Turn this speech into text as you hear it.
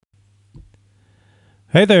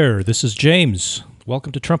Hey there, this is James.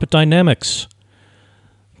 Welcome to Trumpet Dynamics,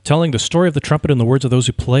 telling the story of the trumpet in the words of those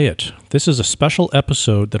who play it. This is a special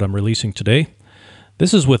episode that I'm releasing today.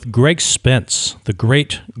 This is with Greg Spence, the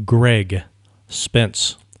great Greg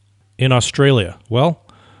Spence, in Australia. Well,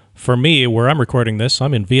 for me, where I'm recording this,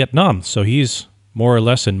 I'm in Vietnam, so he's more or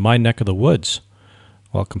less in my neck of the woods.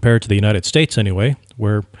 Well, compared to the United States anyway,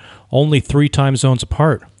 we're only 3 time zones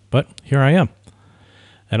apart, but here I am.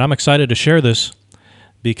 And I'm excited to share this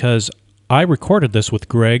because I recorded this with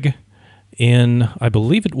Greg in, I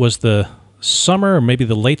believe it was the summer or maybe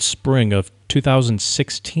the late spring of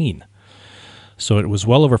 2016. So it was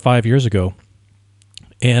well over 5 years ago.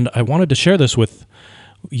 And I wanted to share this with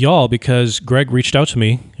y'all because Greg reached out to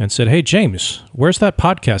me and said, "Hey, James, where's that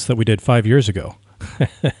podcast that we did 5 years ago?"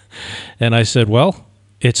 And I said, well,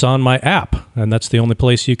 it's on my app, and that's the only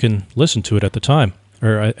place you can listen to it at the time,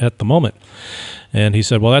 or at the moment. And he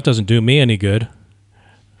said, well, that doesn't do me any good,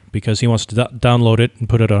 because he wants to download it and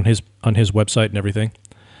put it on his website and everything.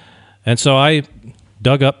 And so I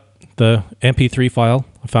dug up the MP3 file.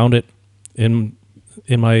 I found it in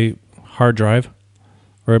my hard drive,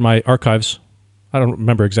 or in my archives. I don't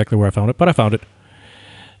remember exactly where I found it, but I found it.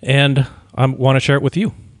 And I want to share it with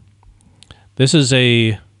you. This is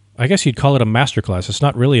I guess you'd call it a masterclass. It's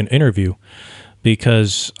not really an interview,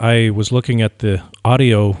 because I was looking at the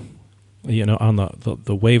audio, on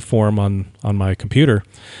the waveform on my computer,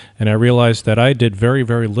 and I realized that I did very,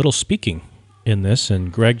 very little speaking in this,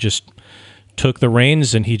 and Greg just took the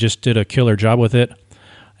reins, and he just did a killer job with it.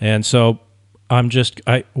 And so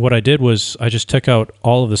what I did was I just took out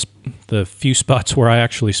all of the few spots where I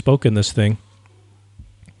actually spoke in this thing,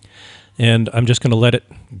 and I'm just going to let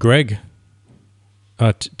Greg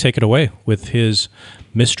take it away with his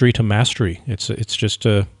mystery to mastery.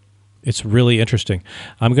 It's really interesting.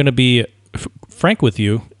 I'm going to be frank with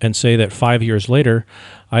you and say that 5 years later,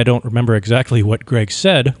 I don't remember exactly what Greg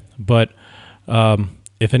said, but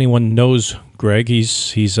if anyone knows Greg,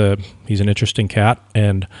 he's an interesting cat,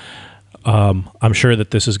 and I'm sure that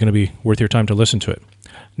this is going to be worth your time to listen to it.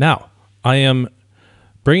 Now, I am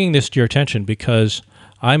bringing this to your attention because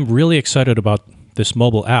I'm really excited about this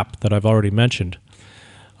mobile app that I've already mentioned.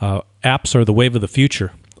 Apps are the wave of the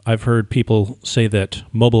future. I've heard people say that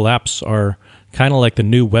mobile apps are kind of like the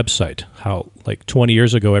new website. How like 20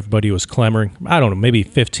 years ago, everybody was clamoring. I don't know, maybe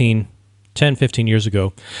 10, 15 years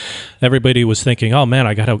ago, everybody was thinking, oh man,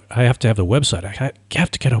 I have to have the website. I have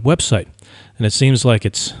to get a website. And it seems like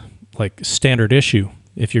it's like standard issue.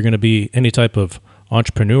 If you're going to be any type of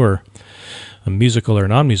entrepreneur, a musical or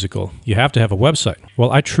non-musical, you have to have a website.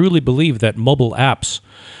 Well, I truly believe that mobile apps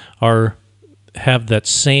have that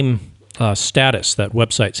same status that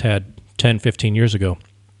websites had 10, 15 years ago.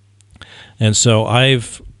 And so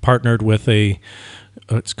I've partnered with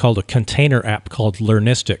it's called a container app called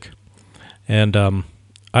Learnistic. And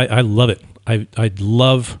I love it. I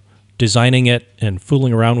love designing it and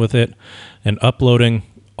fooling around with it and uploading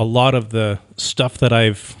a lot of the stuff that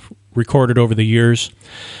I've recorded over the years.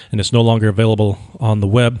 And it's no longer available on the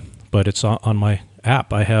web, but it's on my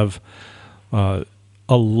app. I have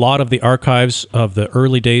a lot of the archives of the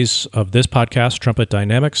early days of this podcast, Trumpet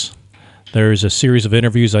Dynamics. There's a series of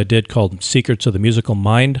interviews I did called Secrets of the Musical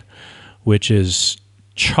Mind, which is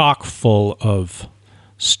chock full of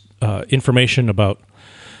information about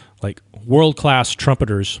like world-class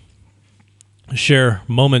trumpeters share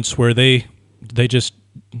moments where they just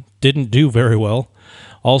didn't do very well.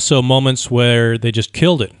 Also moments where they just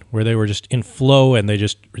killed it, where they were just in flow and they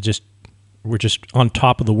were just on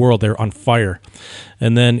top of the world. They're on fire.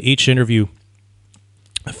 And then each interview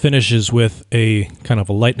finishes with a kind of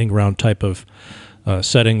a lightning round type of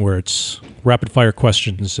setting where it's rapid fire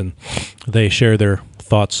questions, and they share their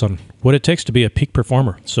thoughts on what it takes to be a peak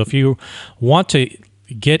performer. So if you want to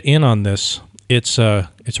get in on this, it's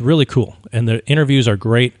really cool. And the interviews are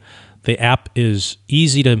great. The app is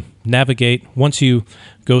easy to navigate once you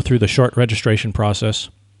go through the short registration process.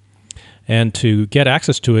 And to get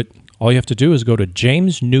access to it, all you have to do is go to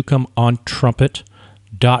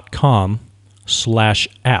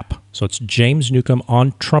jamesnewcombontrumpet.com/app. So it's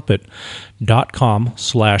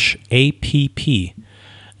jamesnewcombontrumpet.com/app.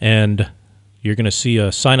 And you're going to see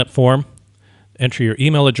a sign-up form. Enter your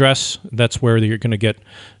email address. That's where you're going to get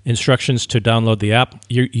instructions to download the app.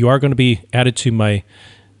 You are going to be added to my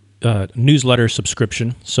newsletter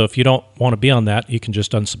subscription. So if you don't want to be on that, you can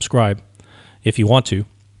just unsubscribe if you want to.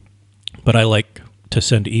 But I like to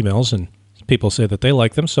send emails, and people say that they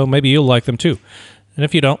like them, so maybe you'll like them too. And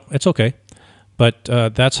if you don't, it's okay. But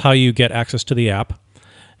that's how you get access to the app.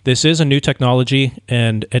 This is a new technology,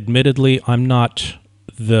 and admittedly, I'm not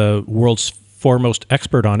the world's foremost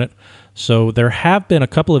expert on it. So there have been a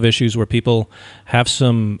couple of issues where people have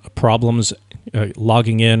some problems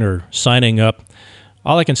logging in or signing up.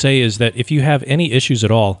 All I can say is that if you have any issues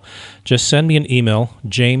at all, just send me an email,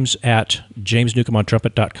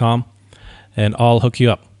 james@jamesnewcomontrumpet.com, and I'll hook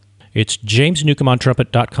you up. It's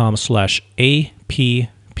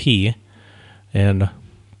jamesnewcomontrumpet.com/app, and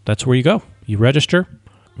that's where you go. You register.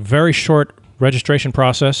 Very short registration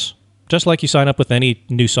process, just like you sign up with any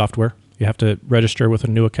new software. You have to register with a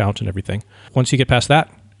new account and everything. Once you get past that,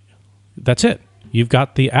 that's it. You've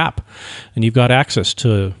got the app, and you've got access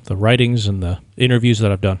to the writings and the interviews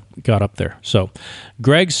that I've got up there. So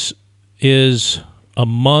Greg's is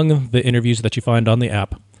among the interviews that you find on the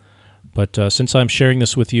app. But since I'm sharing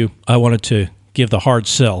this with you, I wanted to give the hard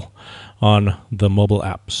sell on the mobile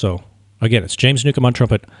app. So again, it's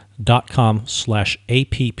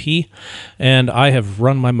jamesnewcomontrumpet.com/app. And I have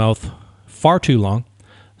run my mouth far too long.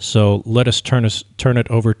 So let us turn it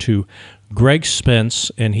over to Greg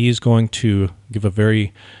Spence, and he's going to give a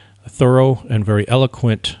very thorough and very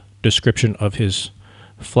eloquent description of his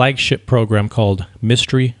flagship program called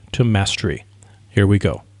Mystery to Mastery. Here we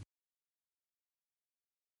go.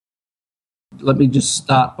 Let me just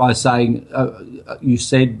start by saying, you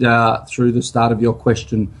said through the start of your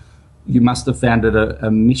question, you must have found it a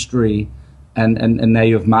mystery, and now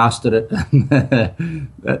you've mastered it.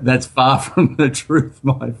 That's far from the truth,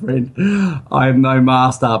 my friend. I am no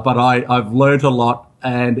master, but I've learnt a lot,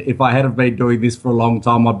 and if I had been doing this for a long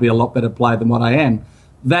time, I'd be a lot better player than what I am.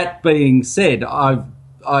 That being said, I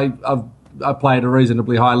play at a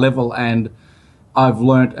reasonably high level, and I've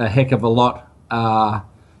learnt a heck of a lot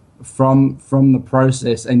from the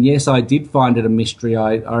process. And yes, I did find it a mystery.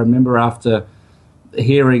 I remember after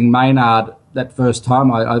hearing Maynard that first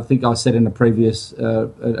time, I think I said in a previous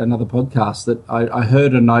another podcast that I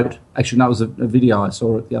heard a note. Actually, no, it was a video. I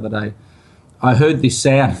saw it the other day. I heard this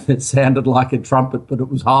sound that sounded like a trumpet, but it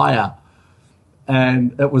was higher,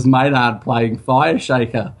 and it was Maynard playing Fire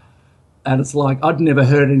Shaker. And it's like, I'd never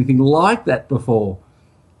heard anything like that before.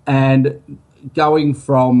 And going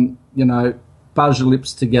from, buzz your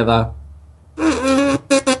lips together,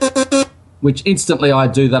 which instantly I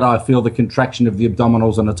do that, I feel the contraction of the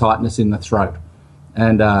abdominals and a tightness in the throat.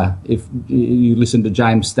 And if you listen to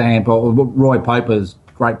James Stamp or Roy Poper's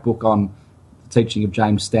great book on the teaching of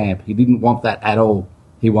James Stamp, he didn't want that at all.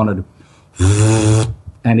 He wanted,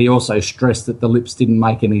 and he also stressed that the lips didn't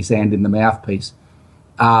make any sound in the mouthpiece.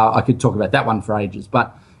 I could talk about that one for ages,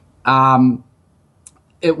 but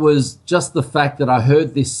it was just the fact that I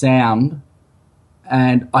heard this sound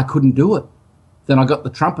and I couldn't do it. Then I got the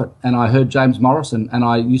trumpet and I heard James Morrison, and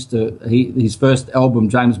I used to, his first album,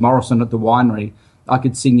 James Morrison at the Winery, I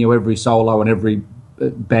could sing you every solo and every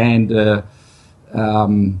band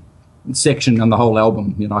section on the whole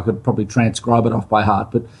album. I could probably transcribe it off by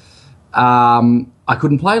heart, but I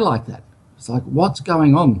couldn't play like that. It's like, what's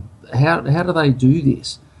going on? How do they do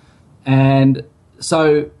this? And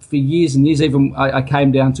so for years and years, even I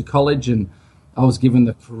came down to college and I was given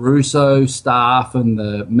the Caruso staff and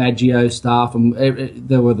the Maggio staff, and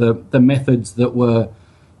there were the methods that were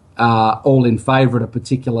all in favour at a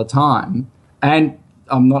particular time. And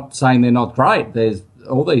I'm not saying they're not great. There's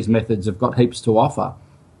all these methods have got heaps to offer.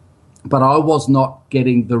 But I was not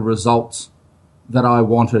getting the results that I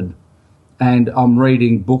wanted. And I'm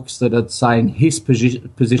reading books that are saying his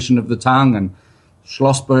position of the tongue, and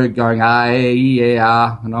Schlossberg going,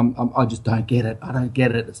 and I just don't get it. I don't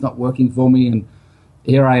get it. It's not working for me. And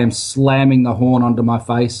here I am slamming the horn onto my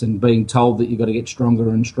face and being told that you've got to get stronger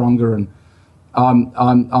and stronger. And I'm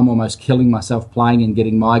almost killing myself playing and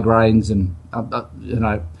getting migraines. And,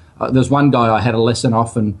 there's one guy I had a lesson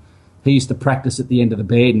off, and he used to practice at the end of the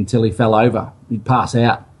bed until he fell over. He'd pass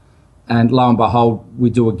out. And lo and behold, we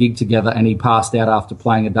do a gig together, and he passed out after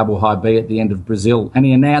playing a double high B at the end of Brazil. And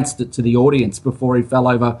he announced it to the audience before he fell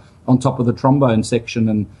over on top of the trombone section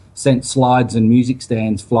and sent slides and music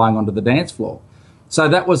stands flying onto the dance floor. So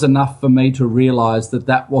that was enough for me to realise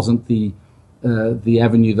that wasn't the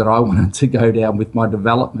avenue that I wanted to go down with my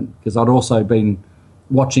development, because I'd also been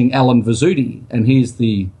watching Alan Vizzuti, and here's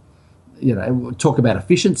talk about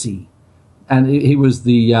efficiency. And he was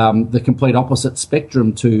the complete opposite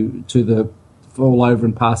spectrum to the fall over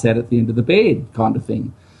and pass out at the end of the bed kind of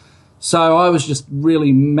thing. So I was just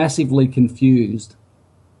really massively confused.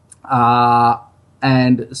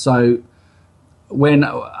 And so when,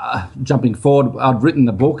 jumping forward, I'd written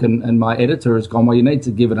the book, and my editor has gone, well, you need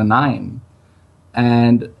to give it a name.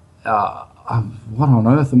 And what on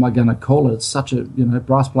earth am I going to call it? It's such a,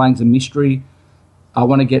 brass playing's a mystery. I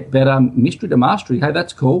want to get better. Mystery to mastery. Hey,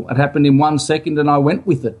 that's cool. It happened in 1 second and I went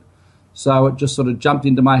with it. So it just sort of jumped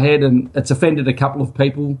into my head, and it's offended a couple of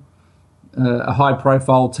people. A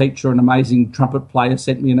high-profile teacher, an amazing trumpet player,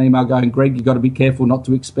 sent me an email going, "Greg, you've got to be careful not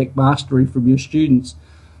to expect mastery from your students."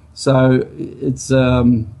 So it's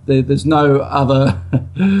there's no other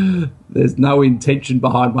there's no intention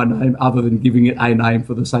behind my name other than giving it a name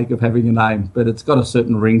for the sake of having a name, but it's got a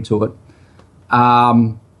certain ring to it.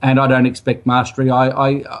 And I don't expect mastery.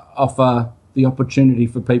 I offer the opportunity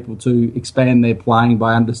for people to expand their playing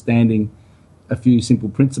by understanding a few simple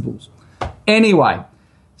principles. Anyway,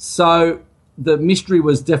 so the mystery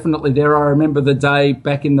was definitely there. I remember the day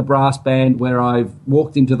back in the brass band where I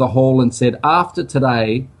walked into the hall and said, after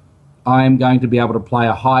today, I am going to be able to play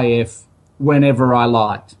a high F whenever I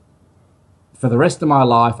liked. For the rest of my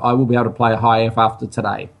life, I will be able to play a high F after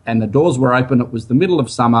today. And the doors were open. It was the middle of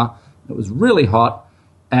summer. It was really hot.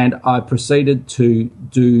 And I proceeded to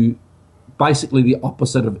do basically the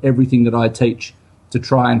opposite of everything that I teach to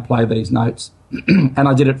try and play these notes. And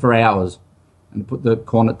I did it for hours and put the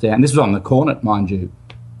cornet down. This was on the cornet, mind you.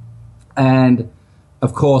 And,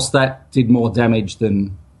 of course, that did more damage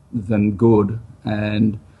than good.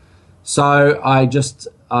 And so I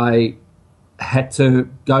had to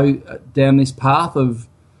go down this path of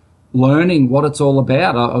learning what it's all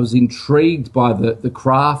about. I was intrigued by the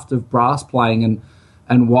craft of brass playing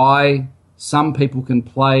and why some people can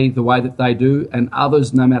play the way that they do and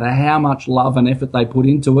others, no matter how much love and effort they put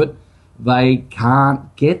into it, they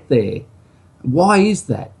can't get there. Why is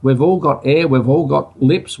that? We've all got air, we've all got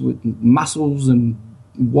lips with muscles and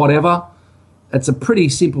whatever. It's a pretty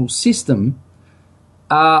simple system.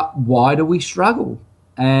 Why do we struggle?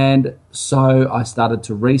 And so I started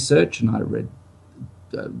to research and I read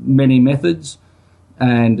many methods,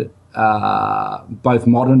 and both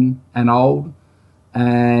modern and old,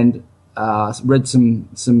 and read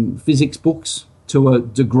some physics books to a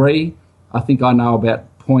degree. I think I know about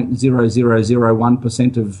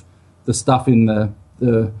 0.0001% of the stuff in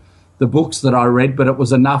the books that I read, but it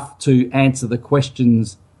was enough to answer the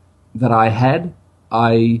questions that I had.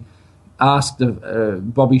 I asked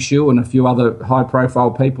Bobby Shue and a few other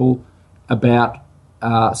high-profile people about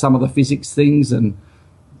some of the physics things, and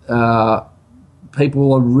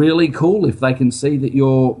people are really cool if they can see that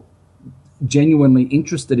you're genuinely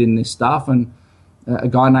interested in this stuff. And a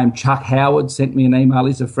guy named Chuck Howard sent me an email.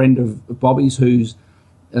 He's a friend of Bobby's who's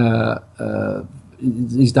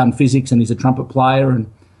he's done physics and he's a trumpet player.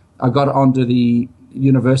 And I got onto the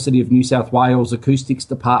University of New South Wales acoustics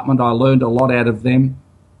department. I learned a lot out of them.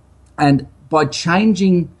 And by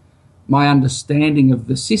changing my understanding of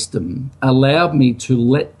the system allowed me to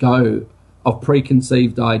let go of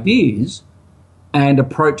preconceived ideas and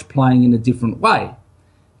approach playing in a different way.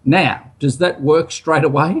 Now, does that work straight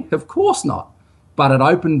away? Of course not. But it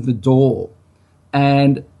opened the door.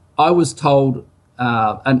 And I was told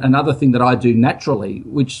another thing that I do naturally,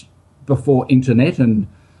 which before internet and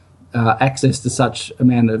access to such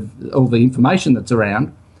amount of all the information that's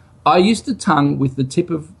around, I used to tongue with the tip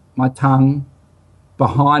of my tongue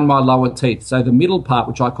behind my lower teeth. So the middle part,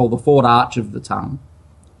 which I call the forward arch of the tongue,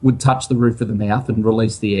 would touch the roof of the mouth and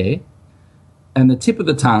release the air. And the tip of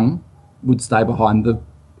the tongue would stay behind the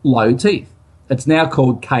low teeth. It's now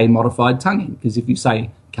called K-modified tonguing, because if you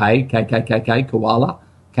say K, koala,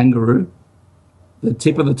 kangaroo, the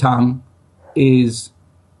tip of the tongue is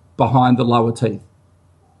behind the lower teeth.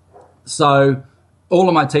 So all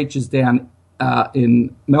of my teachers down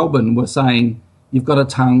in Melbourne were saying, you've got a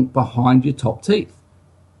tongue behind your top teeth.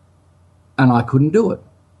 And I couldn't do it.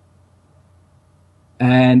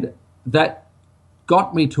 And that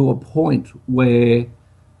got me to a point where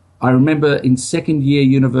I remember in second year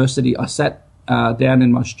university, I sat down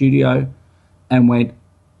in my studio and went,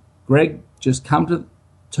 Greg, just come to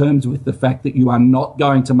terms with the fact that you are not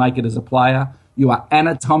going to make it as a player. You are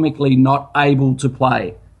anatomically not able to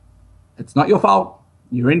play. It's not your fault.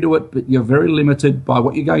 You're into it, but you're very limited by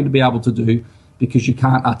what you're going to be able to do because you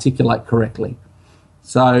can't articulate correctly.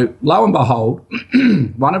 So lo and behold,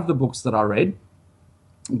 one of the books that I read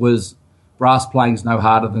was Brass Playing's No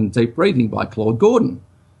Harder Than Deep Breathing by Claude Gordon.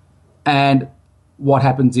 And what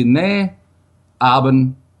happens in there,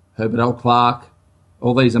 Arbin, Herbert L. Clark,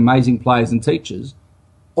 all these amazing players and teachers,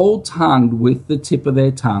 all tongued with the tip of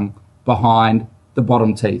their tongue behind the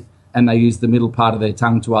bottom teeth, and they use the middle part of their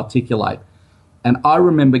tongue to articulate. And I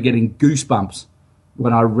remember getting goosebumps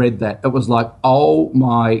when I read that. It was like, oh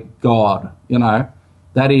my God,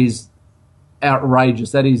 that is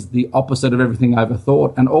outrageous. That is the opposite of everything I ever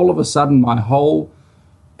thought. And all of a sudden, my whole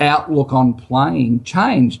outlook on playing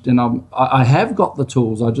changed. And I have got the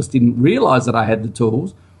tools. I just didn't realize that I had the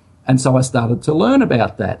tools. And so I started to learn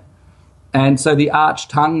about that. And so the arched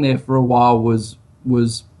tongue there for a while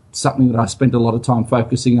was something that I spent a lot of time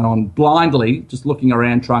focusing on blindly, just looking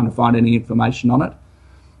around trying to find any information on it.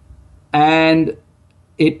 And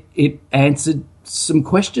it answered some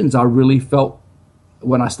questions I really felt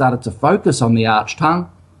when I started to focus on the arched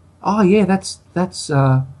tongue. Oh yeah, that's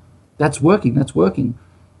working.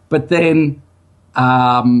 But then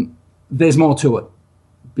there's more to it,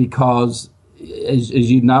 because as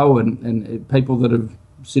you know, and people that are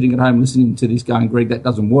sitting at home listening to this going, Greg, that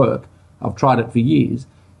doesn't work. I've tried it for years.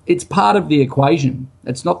 It's part of the equation.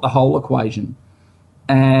 It's not the whole equation.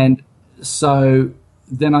 And so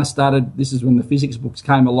then I started, this is when the physics books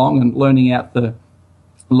came along, and learning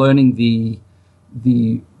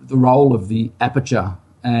the role of the aperture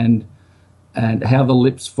and how the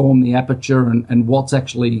lips form the aperture and what's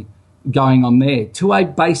actually going on there, to a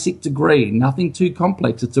basic degree. Nothing too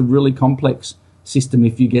complex. It's a really complex system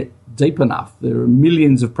if you get deep enough. There are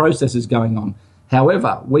millions of processes going on.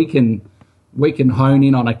 However, we can hone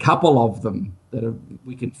in on a couple of them that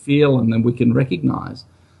we can feel and then we can recognize.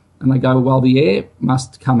 And I go, well, the air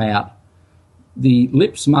must come out. The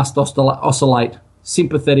lips must oscillate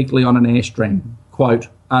sympathetically on an air stream. Quote,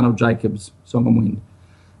 Arnold Jacobs, Song and Wind.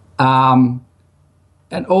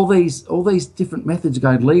 And all these different methods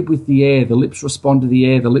go, lead with the air, the lips respond to the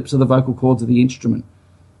air, the lips are the vocal cords of the instrument.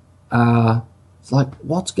 It's like,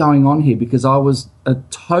 what's going on here? Because I was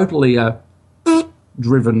totally a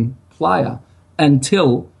driven player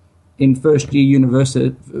until in first year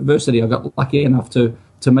university I got lucky enough to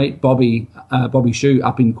meet Bobby Shue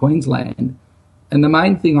up in Queensland. And the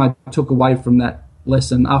main thing I took away from that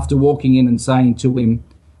lesson, after walking in and saying to him,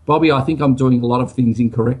 Bobby, I think I'm doing a lot of things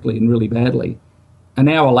incorrectly and really badly. An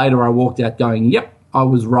hour later, I walked out going, yep, I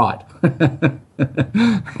was right.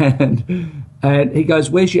 and he goes,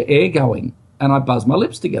 where's your air going? And I buzzed my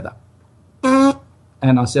lips together. And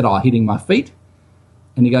I said, hitting my feet.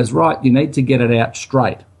 And he goes, right, you need to get it out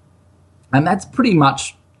straight. And that's pretty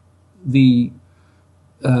much the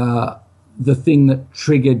thing that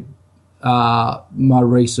triggered my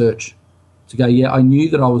research to go, yeah, I knew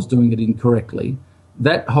that I was doing it incorrectly.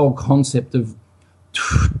 That whole concept of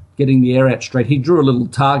getting the air out straight, he drew a little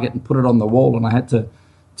target and put it on the wall, and I had to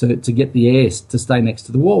get the air to stay next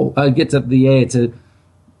to the wall, get to the air to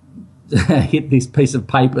hit this piece of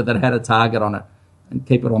paper that had a target on it and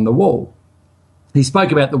keep it on the wall. He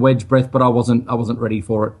spoke about the wedge breath, but I wasn't ready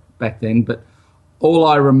for it back then. But all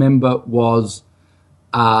I remember was,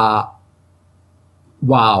 wow,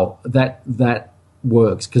 that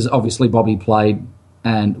works, because obviously Bobby played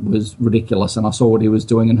and was ridiculous, and I saw what he was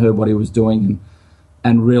doing and heard what he was doing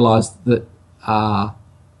and realised that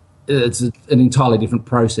it's an entirely different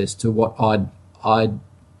process to what I'd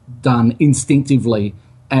done instinctively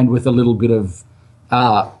and with a little bit of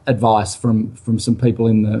advice from some people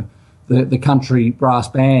in the country brass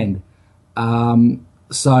band.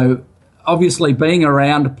 So obviously being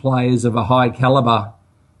around players of a high calibre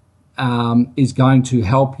is going to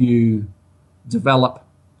help you develop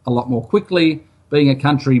a lot more quickly. Being a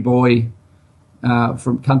country boy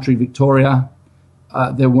from country Victoria,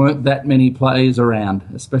 there weren't that many players around,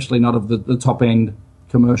 especially not of the top end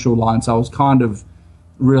commercial line. So I was kind of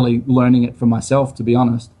really learning it for myself, to be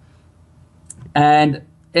honest. And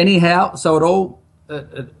anyhow, so it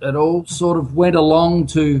all sort of went along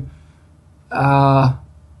to a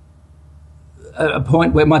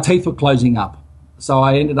point where my teeth were closing up. So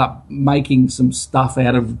I ended up making some stuff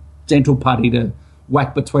out of dental putty to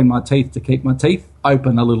whack between my teeth to keep my teeth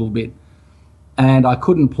open a little bit. And I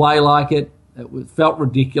couldn't play like it. It felt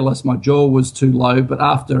ridiculous. My jaw was too low. But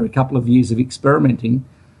after a couple of years of experimenting,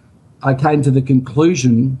 I came to the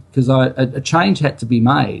conclusion, because a change had to be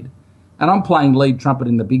made. And I'm playing lead trumpet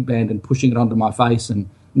in the big band and pushing it onto my face and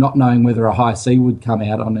not knowing whether a high C would come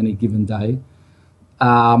out on any given day.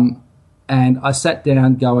 And I sat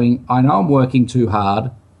down going, I know I'm working too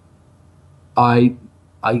hard. I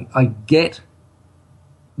get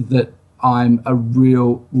that I'm a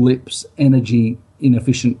real lips energy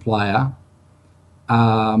inefficient player.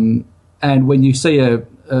 And when you see a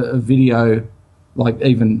video, like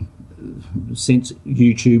even since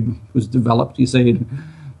YouTube was developed, you see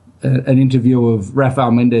an interview of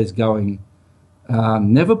Rafael Mendes going,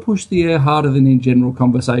 never push the air harder than in general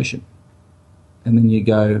conversation. And then you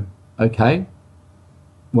go, okay,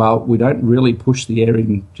 well, we don't really push the air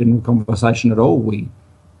in general conversation at all. We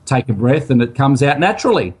take a breath and it comes out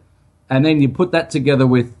naturally. And then you put that together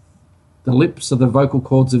with the lips are the vocal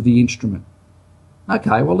cords of the instrument.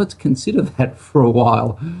 Okay, well, let's consider that for a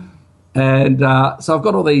while. And so I've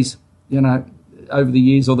got all these, over the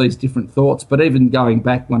years, all these different thoughts. But even going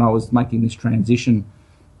back when I was making this transition,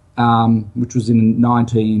 which was in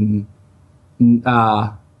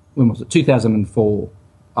 2004,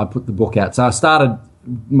 I put the book out. So I started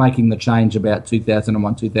making the change about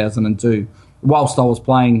 2001, 2002, whilst I was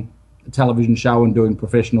playing a television show and doing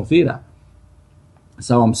professional theatre.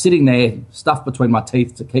 So I'm sitting there, stuff between my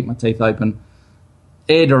teeth to keep my teeth open,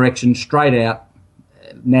 air direction, straight out.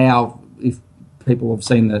 Now, if people have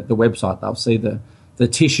seen the website, they'll see the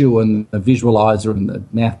tissue and the visualizer and the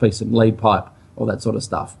mouthpiece and lead pipe, all that sort of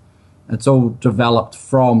stuff. It's all developed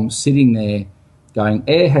from sitting there going,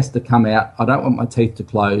 air has to come out, I don't want my teeth to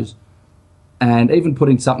close, and even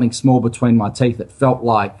putting something small between my teeth, it felt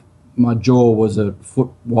like my jaw was a foot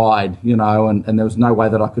wide, you know, and there was no way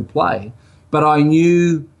that I could play. But I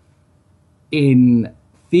knew in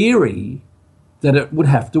theory that it would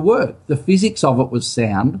have to work. The physics of it was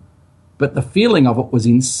sound, but the feeling of it was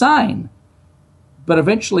insane. But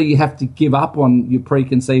eventually you have to give up on your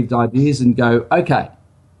preconceived ideas and go, okay,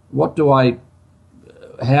 how do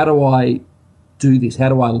I do this? How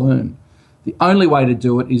do I learn? The only way to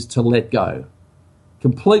do it is to let go,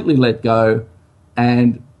 completely let go,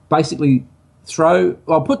 and basically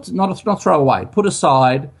not throw away, put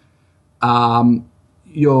aside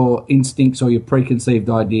your instincts or your preconceived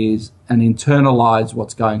ideas and internalize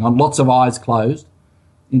what's going on. Lots of eyes closed.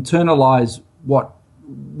 Internalize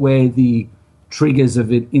where the triggers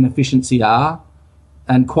of inefficiency are,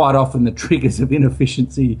 and quite often the triggers of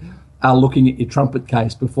inefficiency are looking at your trumpet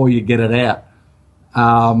case before you get it out.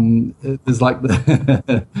 There's like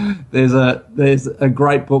there's a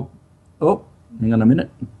great book. Oh, hang on a minute.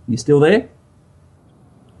 You still there?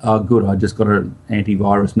 Oh, good. I just got an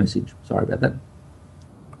antivirus message. Sorry about that.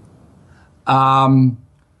 I'm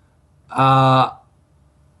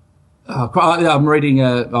reading.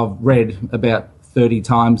 I've read about 30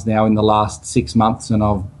 times now in the last 6 months, and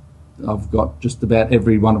I've got just about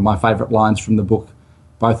every one of my favourite lines from the book,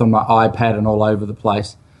 both on my iPad and all over the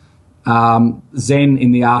place. Zen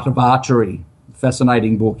in the Art of Archery,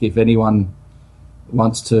 fascinating book if anyone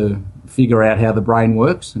wants to figure out how the brain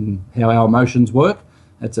works and how our emotions work.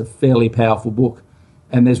 It's a fairly powerful book.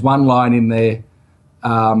 And there's one line in there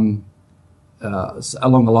along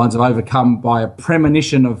the lines of overcome by a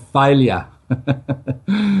premonition of failure.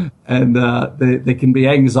 And there can be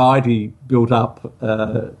anxiety built up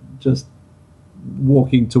just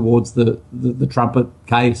walking towards the trumpet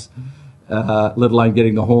case, let alone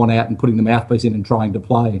getting the horn out and putting the mouthpiece in and trying to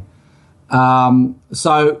play.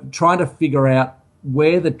 So trying to figure out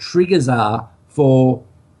where the triggers are for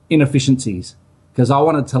inefficiencies, because I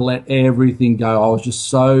wanted to let everything go. I was just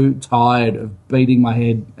so tired of beating my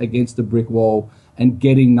head against a brick wall and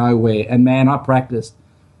getting nowhere. And man, I practiced.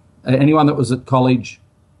 Anyone that was at college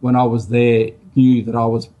when I was there knew that I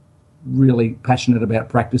was really passionate about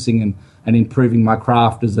practicing and improving my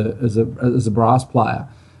craft as a brass player,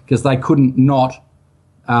 because they couldn't not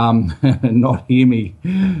hear me,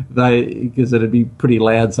 because it'd be pretty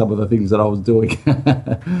loud, some of the things that I was doing.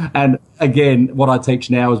 And again, what I teach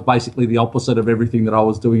now is basically the opposite of everything that I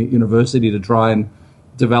was doing at university to try and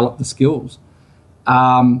develop the skills.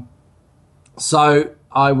 So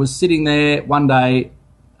I was sitting there one day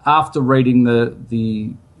after reading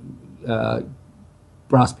the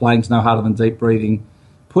Brass Playing's No Harder Than Deep Breathing,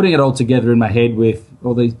 putting it all together in my head with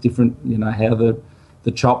all these different, how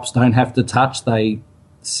the chops don't have to touch, they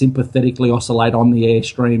sympathetically oscillate on the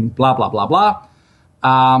airstream, blah, blah, blah, blah.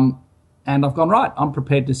 And I've gone, right, I'm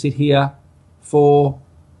prepared to sit here for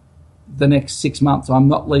the next 6 months. I'm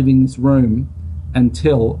not leaving this room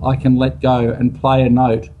until I can let go and play a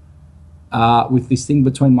note with this thing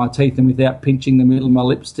between my teeth and without pinching the middle of my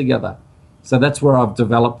lips together. So that's where I've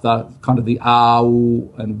developed the kind of the ah,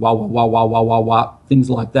 ooh, and wah, wah, wah, wah, wah, wah, wah, things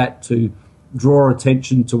like that to draw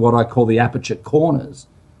attention to what I call the aperture corners,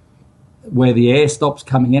 where the air stops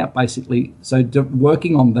coming out, basically. So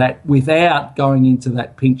working on that without going into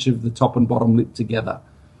that pinch of the top and bottom lip together.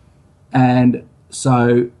 And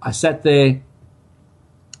so I sat there,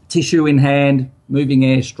 tissue in hand, moving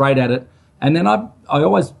air straight at it. And then I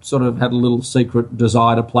always sort of had a little secret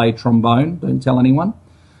desire to play trombone. Don't tell anyone.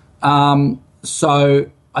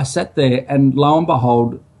 So I sat there, and lo and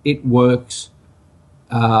behold, it works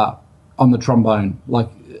on the trombone. Like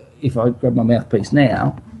if I grab my mouthpiece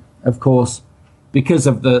now, of course, because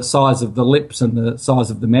of the size of the lips and the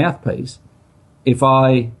size of the mouthpiece, if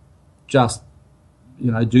I just,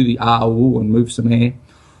 do the ah, ooh, and move some air,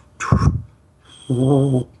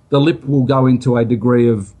 the lip will go into a degree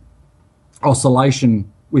of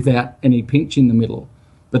oscillation without any pinch in the middle.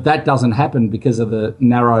 But that doesn't happen because of the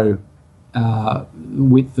narrow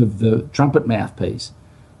width of the trumpet mouthpiece.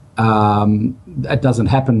 That doesn't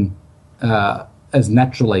happen as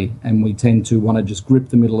naturally, and we tend to want to just grip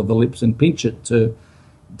the middle of the lips and pinch it to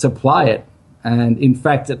play it. And in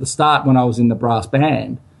fact, at the start when I was in the brass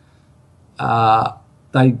band,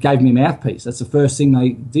 they gave me a mouthpiece. That's the first thing they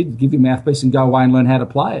did, give you a mouthpiece and go away and learn how to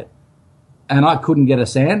play it. And I couldn't get a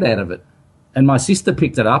sound out of it. And my sister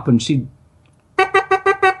picked it up and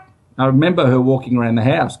I remember her walking around the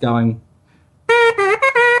house going,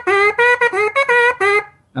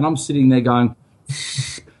 and I'm sitting there going,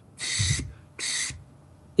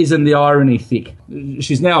 isn't the irony thick?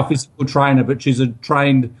 She's now a physical trainer, but she's a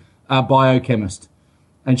trained biochemist.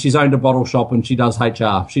 And she's owned a bottle shop and she does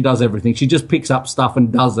HR. She does everything. She just picks up stuff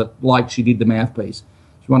and does it like she did the mouthpiece.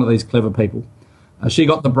 She's one of these clever people. She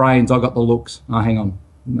got the brains, I got the looks. Oh, hang on.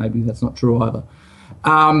 Maybe that's not true either.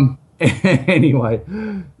 Anyway,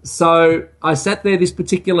 so I sat there this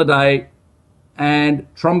particular day and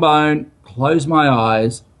trombone, closed my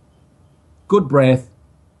eyes, good breath.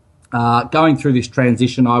 Going through this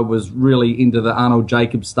transition, I was really into the Arnold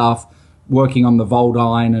Jacob stuff, working on the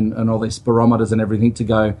Voldine and all these spirometers and everything to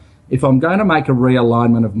go, if I'm going to make a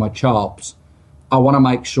realignment of my chops, I want to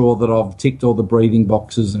make sure that I've ticked all the breathing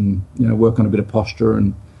boxes and, work on a bit of posture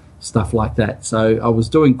and stuff like that. So I was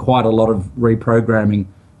doing quite a lot of reprogramming.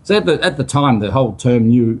 So at the time, the whole term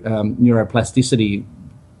neuroplasticity,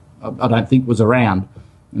 I don't think was around.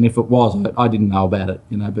 And if it was, I didn't know about it,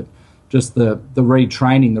 but just the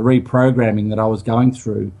retraining, the reprogramming that I was going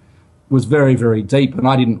through was very, very deep, and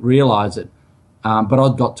I didn't realise it. But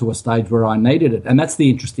I'd got to a stage where I needed it. And that's the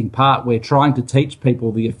interesting part. We're trying to teach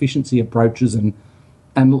people the efficiency approaches and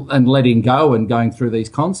letting go and going through these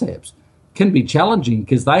concepts can be challenging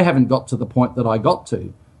because they haven't got to the point that I got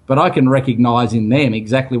to. But I can recognise in them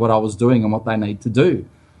exactly what I was doing and what they need to do.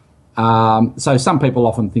 So some people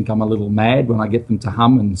often think I'm a little mad when I get them to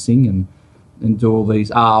hum and sing and do all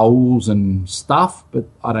these ahs and stuff, but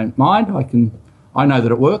I don't mind. I know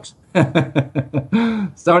that it works.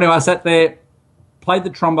 So anyway, I sat there, played the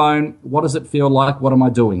trombone. What does it feel like? What am I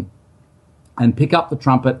doing? And pick up the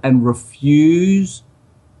trumpet and refuse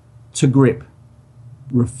to grip.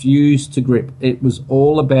 Refuse to grip. It was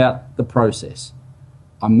all about the process.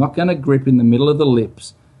 I'm not going to grip in the middle of the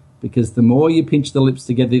lips because the more you pinch the lips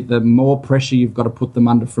together, the more pressure you've got to put them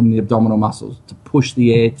under from the abdominal muscles to push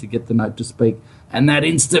the air to get the note to speak. And that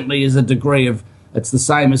instantly is a degree of, it's the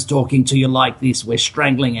same as talking to you like this. We're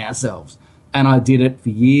strangling ourselves. And I did it for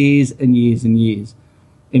years and years and years.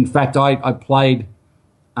 In fact, I played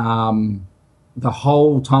the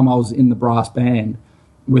whole time I was in the brass band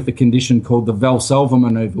with a condition called the Valsalva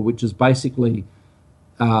maneuver, which is basically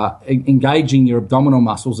engaging your abdominal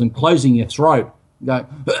muscles and closing your throat. Go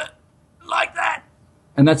like that.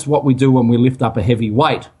 And that's what we do when we lift up a heavy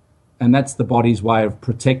weight. And that's the body's way of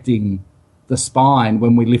protecting the spine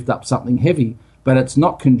when we lift up something heavy. But it's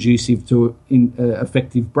not conducive to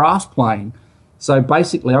effective brass playing. So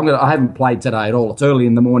basically, I haven't played today at all. It's early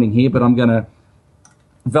in the morning here, but I'm going to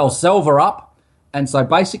Valsalva up. And so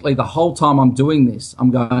basically the whole time I'm doing this,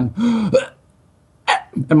 I'm going,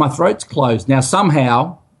 and my throat's closed. Now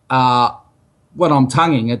somehow, when I'm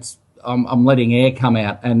tonguing, I'm letting air come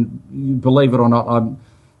out. And believe it or not,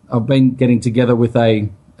 I've been getting together with a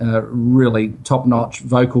really top-notch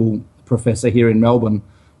vocal professor here in Melbourne,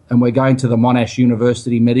 and we're going to the Monash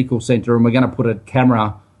University Medical Centre, and we're going to put a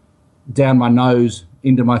camera down my nose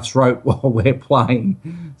into my throat while we're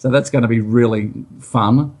playing. So that's going to be really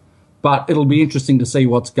fun. But it'll be interesting to see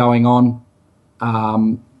what's going on,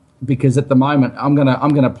 because at the moment I'm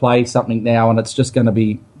gonna play something now, and it's just going to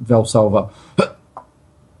be Valsalva.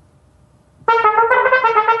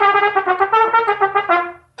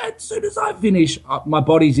 As soon as I finish, my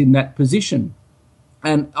body's in that position,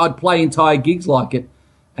 and I'd play entire gigs like it.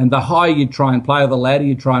 And the higher you try and play, or the louder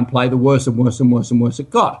you try and play, the worse and worse and worse and worse it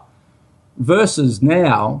got. Versus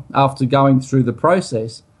now, after going through the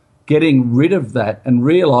process, getting rid of that and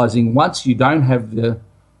realizing once you don't have the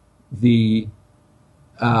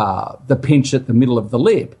pinch at the middle of the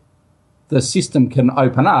lip, the system can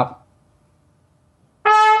open up.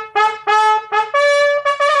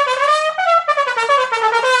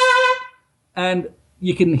 And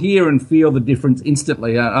you can hear and feel the difference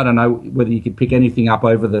instantly. I don't know whether you could pick anything up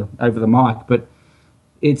over the mic, but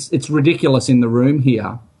it's ridiculous in the room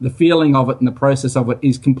here. The feeling of it and the process of it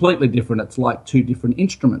is completely different. It's like two different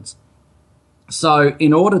instruments. So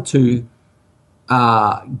in order to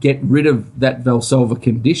get rid of that Valsalva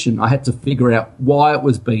condition, I had to figure out why it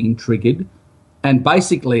was being triggered. And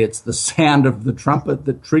basically it's the sound of the trumpet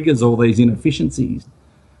that triggers all these inefficiencies.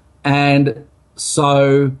 And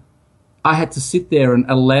so I had to sit there and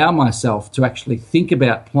allow myself to actually think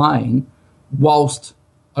about playing whilst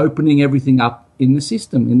opening everything up in the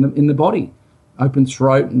system, in the body. Open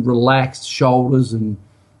throat and relaxed shoulders and,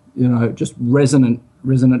 just resonant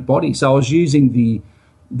resonant body. So I was using the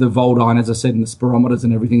Voldine, as I said, and the spirometers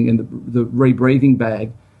and everything, and the rebreathing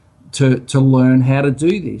bag to learn how to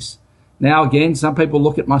do this. Now, again, some people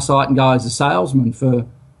look at my site and go, as a salesman for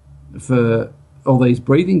all these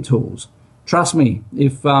breathing tools. Trust me,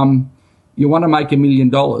 if you want to make $1 million,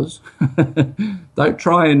 don't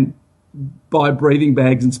try and buy breathing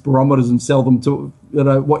bags and spirometers and sell them to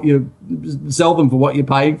sell them for what you're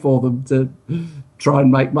paying for them to try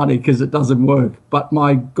and make money, because it doesn't work. But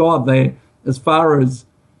my God, as far as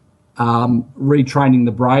retraining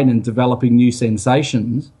the brain and developing new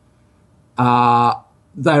sensations,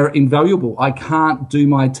 they're invaluable. I can't do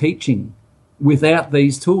my teaching without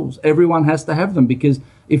these tools. Everyone has to have them, because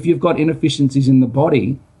if you've got inefficiencies in the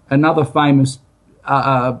body, another famous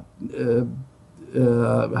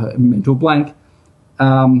mental blank,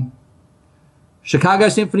 Chicago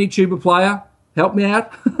Symphony tuba player, help me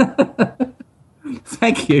out.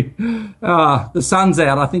 Thank you. The sun's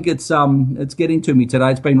out. I think it's getting to me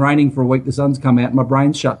today. It's been raining for a week. The sun's come out. My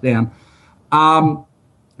brain's shut down.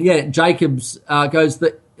 Jacobs goes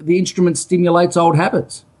that the instrument stimulates old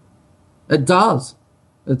habits. It does.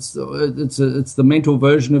 It's the mental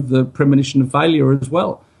version of the premonition of failure as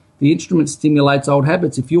well. The instrument stimulates old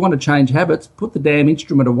habits. If you want to change habits, put the damn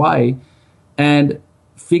instrument away and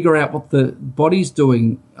figure out what the body's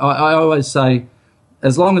doing. I always say,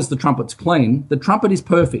 as long as the trumpet's clean, the trumpet is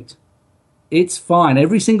perfect. It's fine.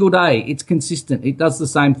 Every single day, it's consistent. It does the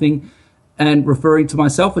same thing. And referring to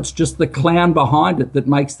myself, it's just the clown behind it that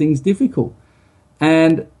makes things difficult.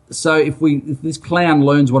 And so if this clown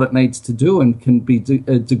learns what it needs to do and can be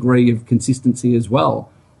a degree of consistency as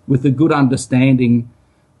well, with a good understanding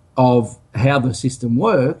of how the system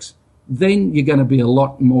works, then you're going to be a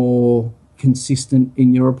lot more consistent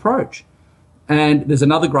in your approach. And there's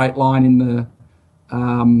another great line in the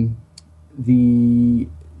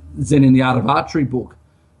Zen in the Art of Archery book,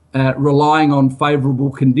 relying on favourable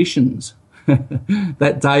conditions.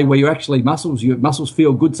 That day where your muscles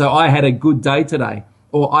feel good. So I had a good day today,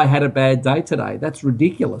 or I had a bad day today. That's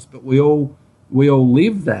ridiculous, but we all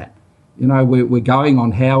live that. You know, we're going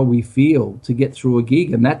on how we feel to get through a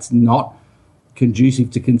gig, and that's not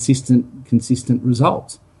conducive to consistent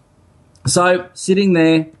results. So sitting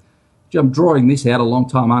there, I'm drawing this out a long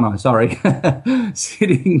time, aren't I? Sorry.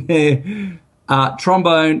 Sitting there,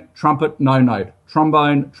 trombone, trumpet, no note.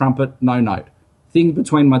 Trombone, trumpet, no note. Thing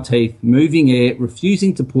between my teeth, moving air,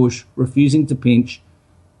 refusing to push, refusing to pinch.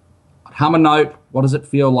 Hum a note. What does it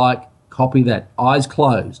feel like? Copy that. Eyes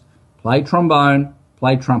closed. Play trombone,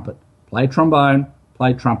 play trumpet. Play trombone,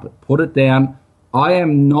 play trumpet. Put it down. I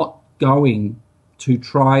am not going to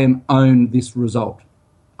try and own this result.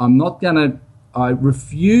 I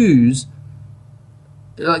refuse.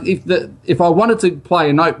 If I wanted to play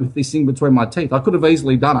a note with this thing between my teeth, I could have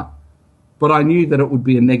easily done it. But I knew that it would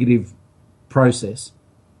be a negative process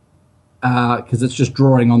because it's just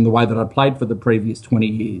drawing on the way that I played for the previous 20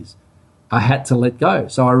 years. I had to let go.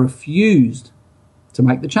 So I refused to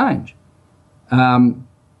make the change. I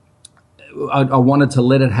wanted to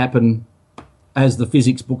let it happen as the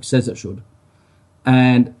physics book says it should.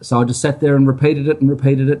 And so I just sat there and repeated it and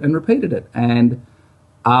repeated it and repeated it. And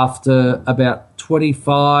after about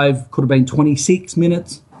 25, could have been 26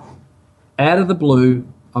 minutes, out of the blue,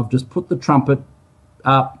 I've just put the trumpet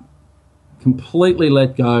up, completely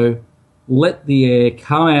let go, let the air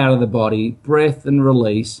come out of the body, breath and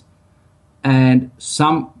release, and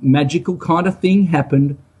some magical kind of thing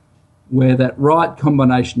happened where that right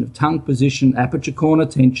combination of tongue position, aperture corner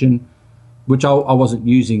tension, which I wasn't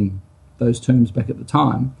using those terms back at the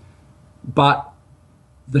time, but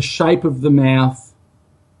the shape of the mouth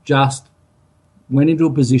just went into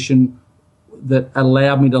a position that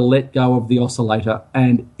allowed me to let go of the oscillator,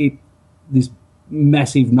 and this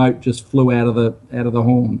massive note just flew out of the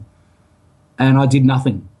horn, and I did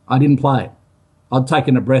nothing. I didn't play it. I'd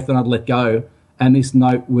taken a breath and I'd let go, and this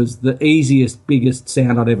note was the easiest, biggest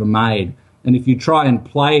sound I'd ever made. And if you try and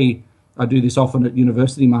play, I do this often at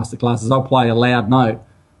university masterclasses, I'll play a loud note,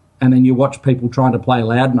 and then you watch people trying to play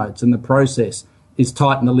loud notes, and the process is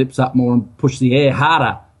tighten the lips up more and push the air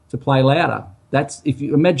harder to play louder. That's, if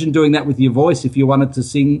you imagine doing that with your voice, if you wanted to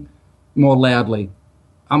sing more loudly.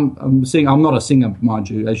 I'm not a singer, mind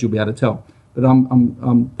you, as you'll be able to tell, but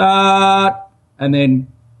I'm and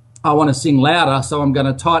then I want to sing louder, so I'm going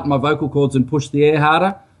to tighten my vocal cords and push the air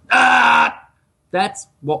harder. That's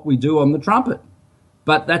what we do on the trumpet,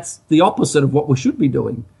 but that's the opposite of what we should be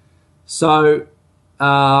doing. So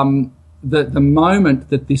the moment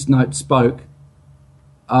that this note spoke,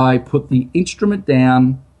 I put the instrument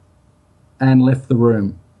down and left the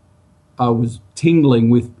room. I was tingling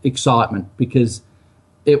with excitement because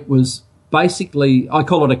it was basically, I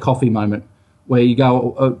call it a coffee moment, where you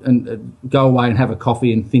go away and have a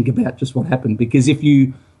coffee and think about just what happened. Because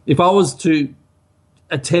if I was to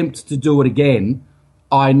attempt to do it again,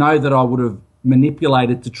 I know that I would have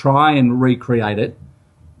manipulated to try and recreate it,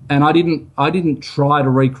 and I didn't try to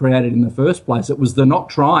recreate it in the first place. It was the not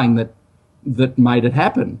trying that made it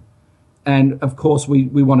happen. And of course, we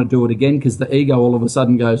want to do it again because the ego all of a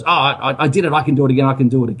sudden goes, I did it, I can do it again, I can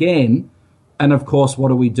do it again. And of course, what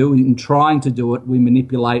do? In trying to do it, we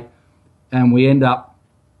manipulate, and we end up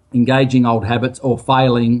engaging old habits or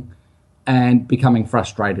failing and becoming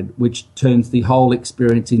frustrated, which turns the whole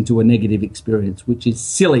experience into a negative experience, which is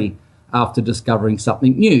silly after discovering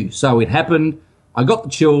something new. So it happened. I got the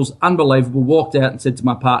chills, unbelievable, walked out and said to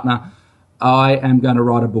my partner, I am going to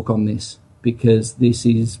write a book on this because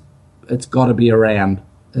it's got to be around.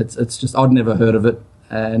 It's just, I'd never heard of it,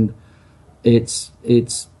 and it's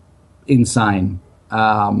insane.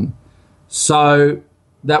 So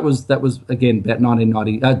that was again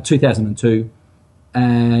about 2002,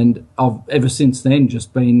 and I've ever since then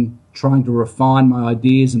just been trying to refine my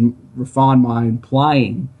ideas and refine my own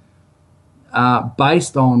playing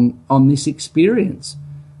based on this experience.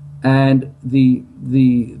 And the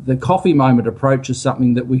coffee moment approach is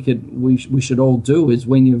something that we should all do. Is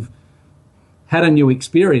when you've had a new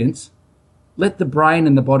experience, let the brain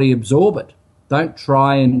and the body absorb it. Don't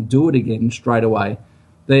try and do it again straight away.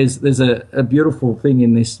 There's a beautiful thing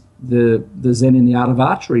in this, the Zen in the Art of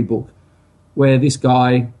Archery book, where this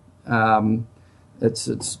guy,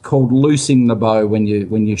 it's called loosing the bow when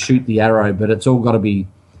you shoot the arrow, but it's all got to be,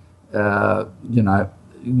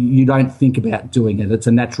 you don't think about doing it. It's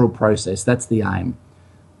a natural process. That's the aim.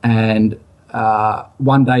 And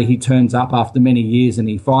one day he turns up after many years and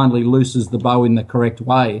he finally looses the bow in the correct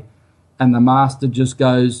way, and the master just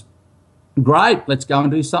goes, great, let's go and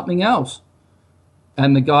do something else.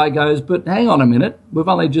 And the guy goes, but hang on a minute, we've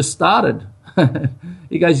only just started.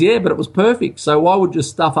 He goes, yeah, but it was perfect. So why would you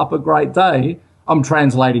stuff up a great day? I'm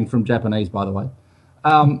translating from Japanese, by the way.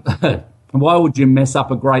 Why would you mess up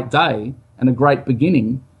a great day and a great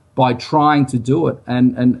beginning by trying to do it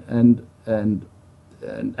and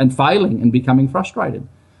failing and becoming frustrated?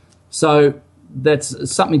 So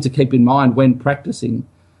that's something to keep in mind when practicing.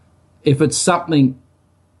 If it's something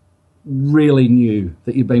really new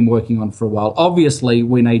that you've been working on for a while, obviously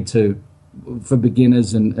we need to, for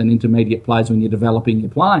beginners and intermediate players, when you're developing your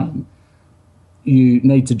playing, you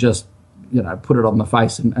need to just put it on the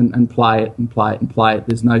face and play it and play it and play it.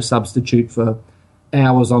 There's no substitute for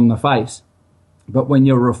hours on the face. But when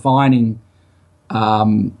you're refining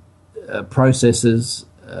processes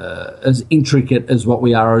as intricate as what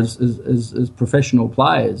we are as professional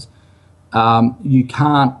players, you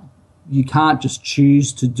can't just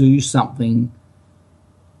choose to do something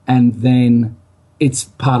and then it's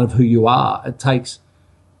part of who you are. It takes.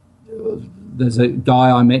 There's a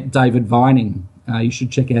guy I met, David Vining. You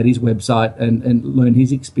should check out his website and learn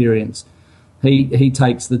his experience. He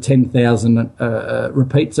takes the 10,000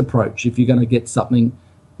 repeats approach. If you're going to get something,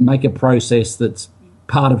 make a process that's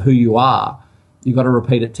part of who you are. You've got to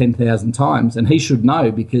repeat it 10,000 times. And he should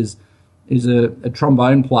know because he's a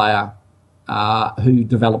trombone player who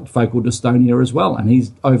developed focal dystonia as well, and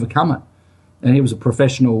he's overcome it. And he was a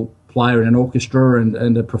professional player in an orchestra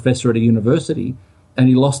and a professor at a university, and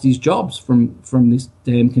he lost his jobs from this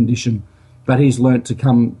damn condition. But he's learnt to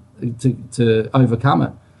come to overcome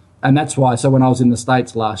it. And that's why, so when I was in the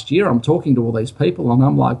States last year, I'm talking to all these people and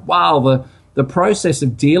I'm like, wow, the process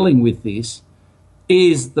of dealing with this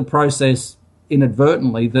is the process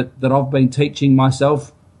inadvertently that I've been teaching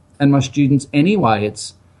myself and my students anyway.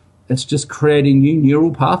 It's just creating new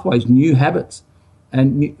neural pathways, new habits,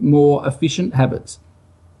 and more efficient habits.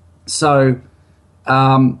 So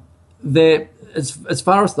as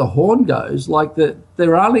far as the horn goes, like there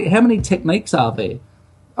are only, how many techniques are there?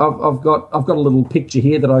 I've got a little picture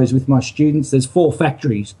here that I use with my students. There's 4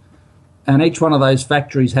 factories, and each one of those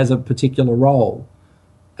factories has a particular role.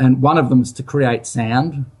 And one of them is to create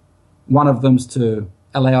sound. One of them is to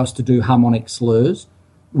allow us to do harmonic slurs,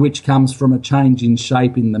 which comes from a change in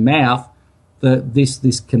shape in the mouth.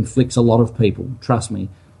 This conflicts a lot of people, trust me.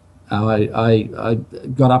 I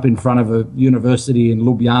got up in front of a university in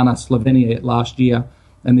Ljubljana, Slovenia last year,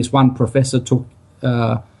 and this one professor took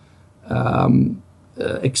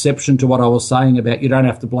exception to what I was saying about you don't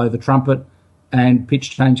have to blow the trumpet and pitch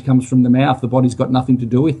change comes from the mouth. The body's got nothing to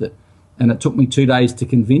do with it. And it took me 2 days to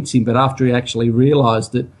convince him, but after he actually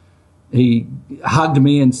realised it, he hugged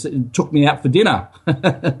me and took me out for dinner.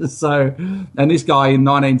 So, and this guy in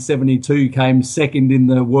 1972 came second in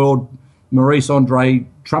the World Maurice Andre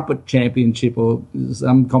Trumpet Championship or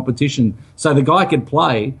some competition. So the guy could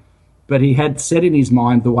play, But he had set in his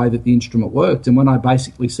mind the way that the instrument worked. And when I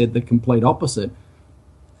basically said the complete opposite,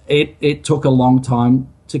 it took a long time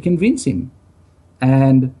to convince him.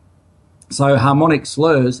 And so harmonic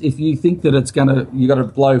slurs, if you think that you got to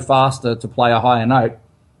blow faster to play a higher note,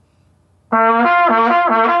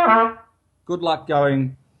 good luck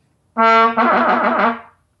going.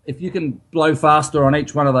 If you can blow faster on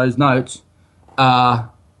each one of those notes,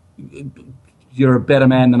 you're a better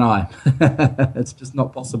man than I. It's just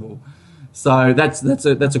not possible. So that's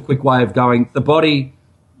a quick way of going. The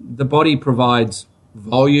body provides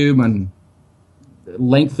volume and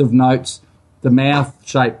length of notes. The mouth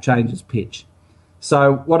shape changes pitch.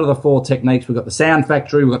 So what are the 4 techniques? We've got the sound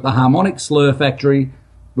factory, we've got the harmonic slur factory,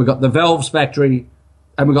 we've got the valves factory,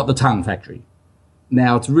 and we've got the tongue factory.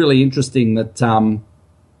 Now, it's really interesting that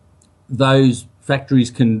those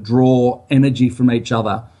factories can draw energy from each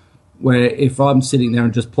other, where if I'm sitting there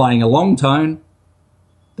and just playing a long tone,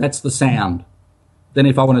 that's the sound. Then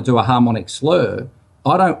if I want to do a harmonic slur,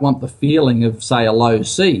 I don't want the feeling of, say, a low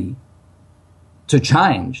C to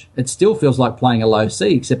change. It still feels like playing a low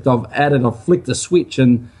C, except I've flicked a switch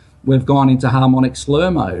and we've gone into harmonic slur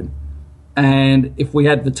mode. And if we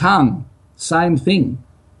had the tongue, same thing.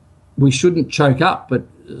 We shouldn't choke up, but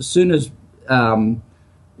as soon as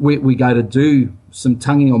we go to do some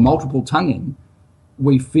tonguing or multiple tonguing,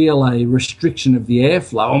 we feel a restriction of the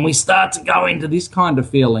airflow and we start to go into this kind of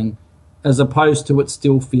feeling as opposed to it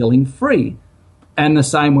still feeling free. And the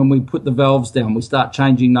same when we put the valves down, we start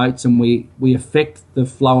changing notes and we affect the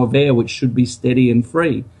flow of air, which should be steady and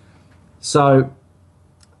free. So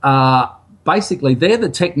basically, they're the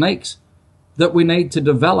techniques that we need to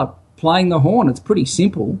develop playing the horn. It's pretty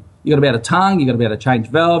simple. You've got to be able to tongue, you've got to be able to change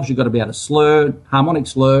valves, you've got to be able to slur, harmonic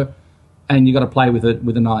slur, and you've got to play with it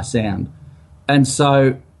with a nice sound. And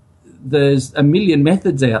so there's a million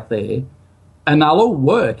methods out there, and they'll all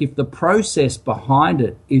work if the process behind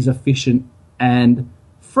it is efficient and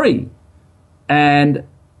free. And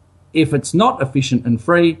if it's not efficient and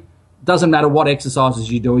free, doesn't matter what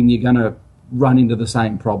exercises you're doing, you're going to run into the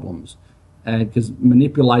same problems. Because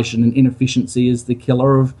manipulation and inefficiency is the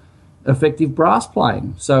killer of effective brass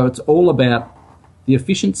playing. So it's all about the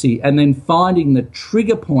efficiency and then finding the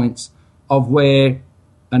trigger points of where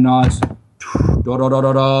a nice dot, dot, dot,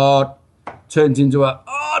 dot, dot, turns into a,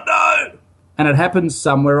 oh no, and it happens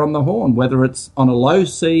somewhere on the horn, whether it's on a low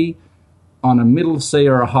C, on a middle C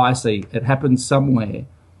or a high C, it happens somewhere.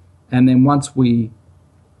 And then once we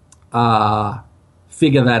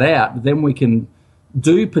figure that out, then we can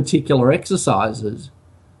do particular exercises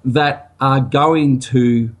that are going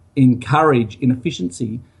to encourage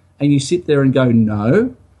inefficiency. And you sit there and go,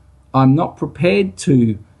 no, I'm not prepared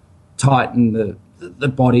to tighten the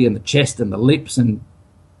body and the chest and the lips and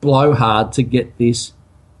blow hard to get this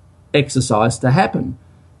exercise to happen.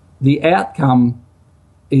 The outcome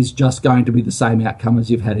is just going to be the same outcome as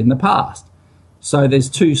you've had in the past. So there's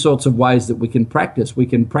 2 sorts of ways that we can practice. We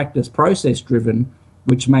can practice process-driven,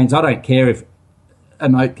 which means I don't care if a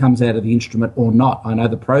note comes out of the instrument or not. I know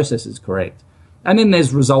the process is correct. And then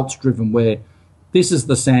there's results-driven, where this is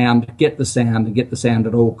the sound, get the sound, and get the sound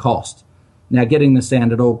at all cost. Now, getting the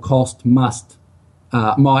sound at all cost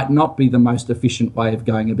might not be the most efficient way of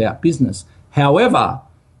going about business. However,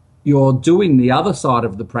 you're doing the other side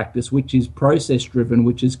of the practice, which is process-driven,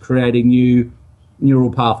 which is creating new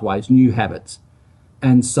neural pathways, new habits.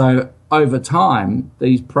 And so over time,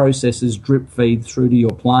 these processes drip feed through to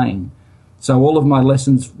your playing. So all of my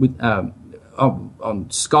lessons with on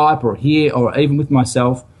Skype or here or even with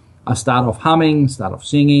myself, I start off humming, start off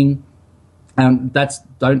singing, and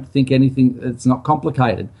don't think anything, it's not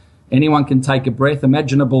complicated. Anyone can take a breath.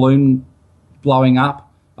 Imagine a balloon blowing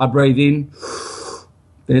up. I breathe in.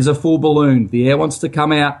 There's a full balloon. The air wants to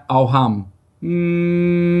come out. I'll hum.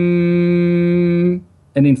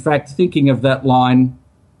 And in fact, thinking of that line,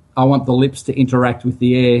 I want the lips to interact with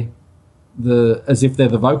the air as if they're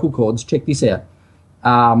the vocal cords. Check this out.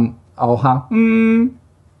 I'll hum.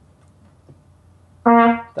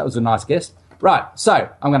 That was a nice guess. Right, so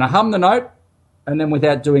I'm going to hum the note, and then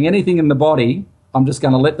without doing anything in the body, I'm just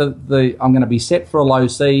going to let I'm going to be set for a low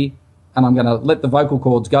C, and I'm going to let the vocal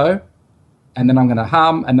cords go, and then I'm going to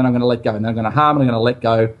hum, and then I'm going to let go, and then I'm going to hum, and I'm going to let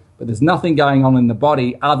go. But there's nothing going on in the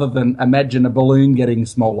body other than imagine a balloon getting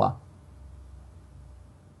smaller.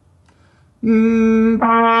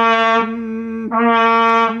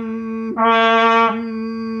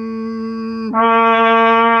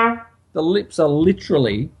 The lips are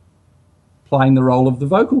literally playing the role of the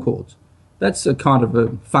vocal cords. That's a kind of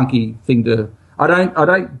a funky thing to... I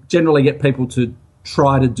don't generally get people to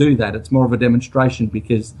try to do that. It's more of a demonstration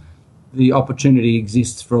because the opportunity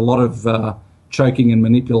exists for a lot of choking and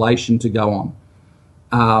manipulation to go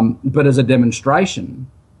on. But as a demonstration,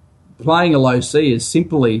 playing a low C is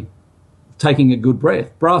simply taking a good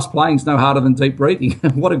breath. Brass playing's no harder than deep breathing.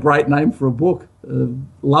 What a great name for a book.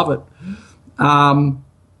 Love it.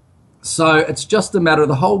 So it's just a matter of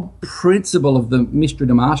the whole principle of the mystery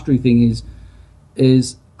to mastery thing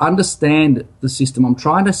is understand the system. I'm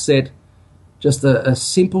trying to set just a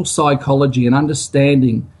simple psychology and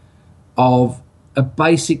understanding of a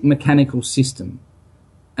basic mechanical system.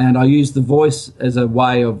 And I use the voice as a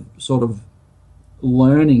way of sort of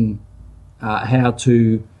learning how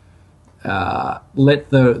to let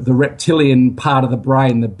the reptilian part of the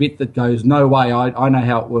brain, the bit that goes, no way, I know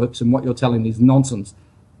how it works and what you're telling me is nonsense.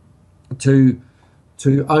 To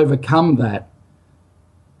overcome that,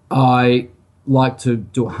 I like to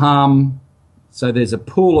do a hum. So there's a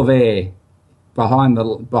pool of air behind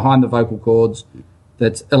the vocal cords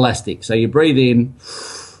that's elastic. So you breathe in,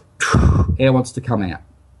 air wants to come out.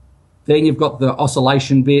 Then you've got the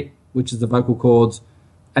oscillation bit, which is the vocal cords.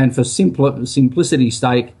 And for simplicity's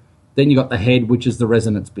sake, then you've got the head, which is the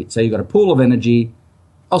resonance bit. So you've got a pool of energy,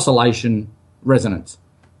 oscillation, resonance.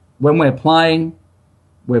 When we're playing,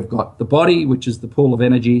 we've got the body, which is the pool of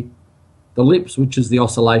energy, the lips, which is the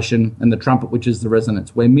oscillation, and the trumpet, which is the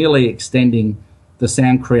resonance. We're merely extending the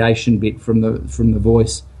sound creation bit from the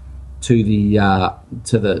voice to the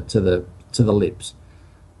lips.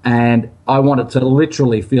 And I want it to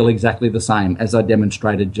literally feel exactly the same as I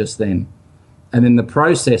demonstrated just then. And then the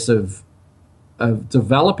process of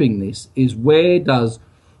developing this is, where does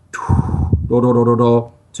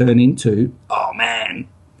turn into, oh man.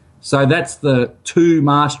 So that's the to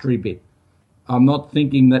mastery bit. I'm not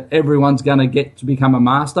thinking that everyone's going to get to become a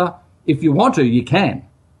master. If you want to, you can.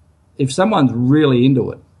 If someone's really into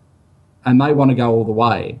it and they want to go all the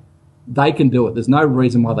way, they can do it. There's no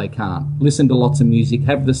reason why they can't. Listen to lots of music,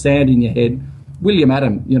 have the sound in your head. William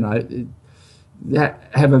Adam,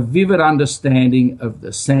 have a vivid understanding of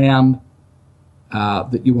the sound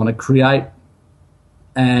that you want to create,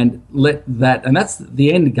 and let that, and that's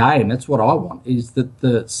the end game. That's what I want, is that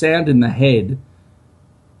the sound in the head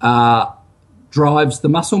drives the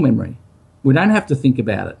muscle memory. We don't have to think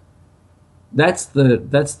about it. That's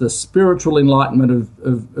the spiritual enlightenment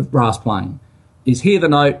of brass playing, is hear the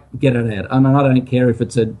note, get it out. And I don't care if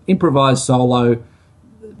it's an improvised solo,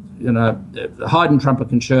 Haydn trumpet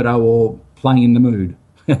concerto, or playing in the mood.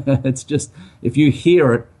 It's just, if you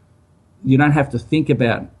hear it, you don't have to think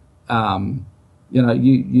about,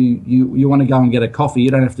 you want to go and get a coffee.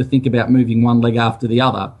 You don't have to think about moving one leg after the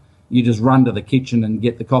other. You just run to the kitchen and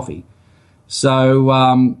get the coffee.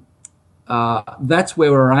 So that's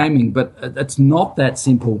where we're aiming, but it's not that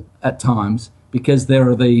simple at times, because there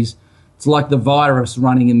are these, it's like the virus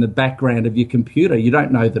running in the background of your computer. You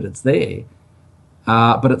don't know that it's there,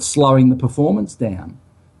 but it's slowing the performance down.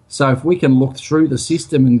 So if we can look through the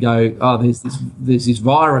system and go, oh, there's this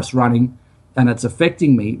virus running and it's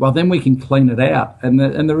affecting me, well, then we can clean it out. And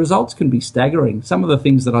the results can be staggering. Some of the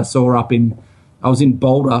things that I saw I was in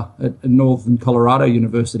Boulder at Northern Colorado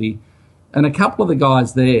University, and a couple of the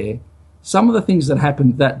guys there, some of the things that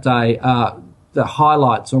happened that day are the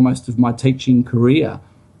highlights almost of my teaching career,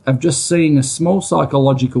 of just seeing a small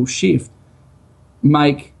psychological shift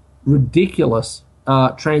make ridiculous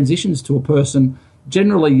transitions to a person.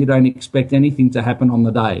 Generally, you don't expect anything to happen on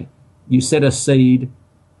the day. You set a seed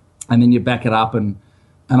and then you back it up, and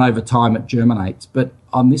over time it germinates. But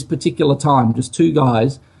on this particular time, just two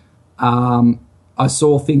guys, I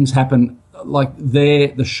saw things happen, like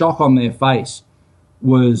the shock on their face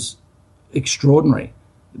was extraordinary.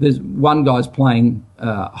 There's one guy's playing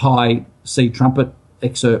high C trumpet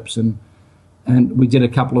excerpts, and we did a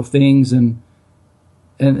couple of things, and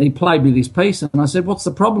he played me this piece, and I said, what's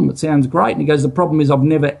the problem? It sounds great. And he goes, the problem is I've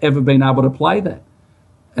never, ever been able to play that.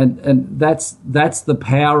 And that's the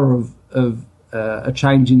power of a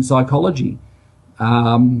change in psychology.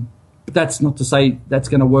 But that's not to say that's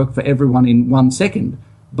going to work for everyone in 1 second,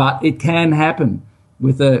 but it can happen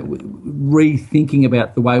with rethinking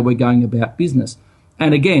about the way we're going about business.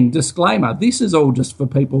 And again, disclaimer, this is all just for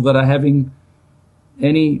people that are having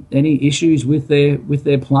any issues with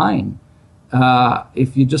their playing.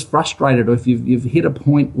 If you're just frustrated, or if you've hit a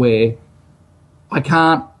point where I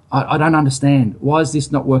don't understand, why is this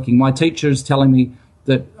not working? My teacher is telling me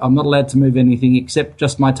that I'm not allowed to move anything except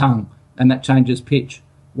just my tongue, and that changes pitch.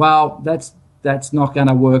 Well, that's not going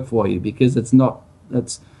to work for you, because it's not.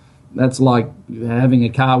 That's like having a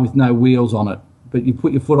car with no wheels on it, but you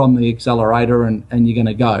put your foot on the accelerator and you're going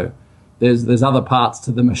to go. There's other parts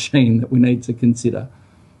to the machine that we need to consider.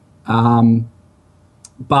 But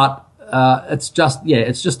it's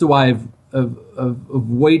just a way of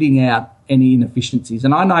weeding out any inefficiencies.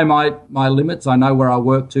 And I know my limits. I know where I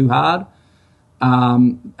work too hard,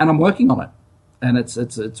 and I'm working on it. And it's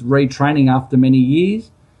retraining after many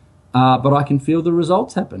years, but I can feel the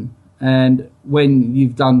results happen. And when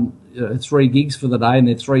you've done 3 gigs for the day and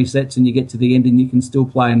they're 3 sets, and you get to the end and you can still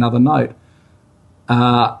play another note,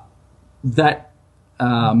 that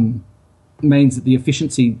means that the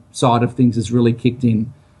efficiency side of things has really kicked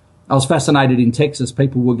in. I was fascinated in Texas.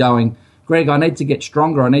 People were going, Greg, I need to get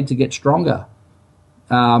stronger. I need to get stronger,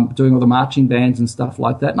 doing all the marching bands and stuff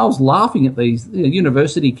like that. And I was laughing at these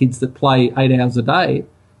university kids that play 8 hours a day. I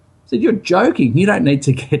said, you're joking. You don't need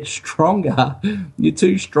to get stronger. You're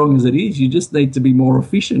too strong as it is. You just need to be more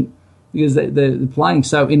efficient, because they're playing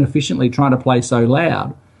so inefficiently, trying to play so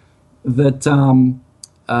loud that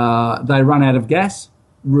they run out of gas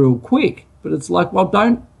real quick. But it's like, well,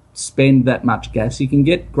 don't spend that much gas. You can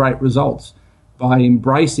get great results by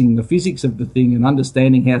embracing the physics of the thing and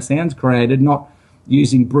understanding how sound's created, not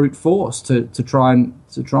using brute force to try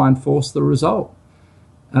and force the result.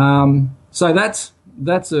 So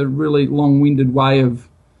that's a really long-winded way of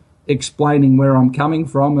explaining where I'm coming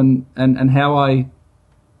from and how I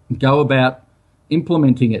go about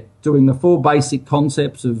implementing it, doing the 4 basic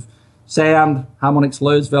concepts of sound, harmonic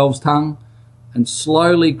slurs, valves, tongue, and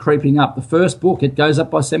slowly creeping up. The first book, it goes up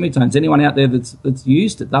by semitones. Anyone out there that's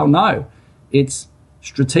used it, they'll know. It's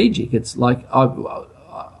strategic. It's like I'm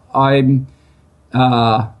going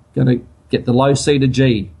to get the low C to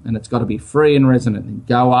G, and it's got to be free and resonant, and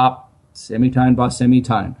go up semitone by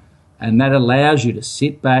semitone. And that allows you to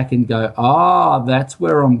sit back and go, that's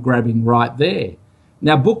where I'm grabbing right there.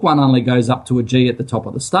 Now, book 1 only goes up to a G at the top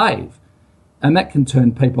of the stave, and that can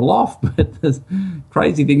turn people off. But the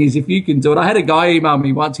crazy thing is, if you can do it, I had a guy email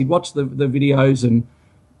me once. He'd watched the videos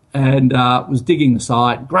and was digging the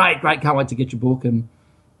site. Great, can't wait to get your book.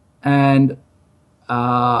 And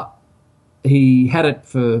he had it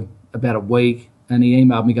for about a week, and he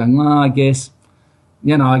emailed me going, I guess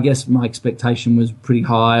my expectation was pretty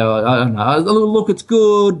high. I don't know. Look, it's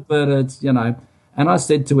good, but it's, And I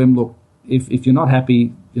said to him, look, if you're not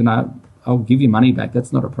happy, I'll give you money back.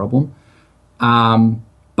 That's not a problem.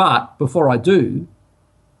 But before I do,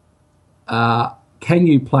 can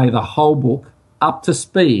you play the whole book up to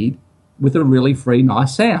speed with a really free,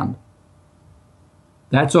 nice sound?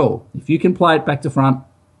 That's all. If you can play it back to front,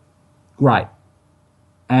 great.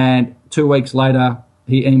 And 2 weeks later,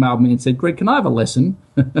 he emailed me and said, Greg, can I have a lesson?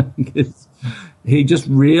 Because he just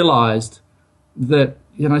realised that,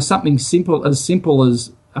 something simple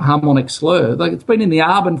as a harmonic slur, like it's been in the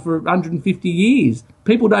Arbon for 150 years.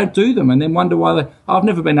 People don't do them, and then wonder why I've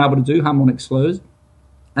never been able to do harmonic slurs.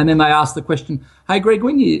 And then they ask the question, hey, Greg,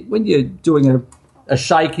 when you're doing a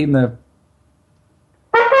shake in the...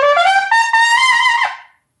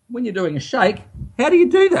 When you're doing a shake, how do you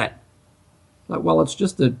do that? Like, well, it's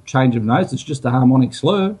just a change of notes. It's just a harmonic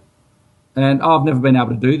slur. And I've never been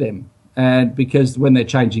able to do them. And because when they're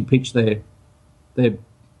changing pitch, they're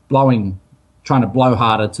trying to blow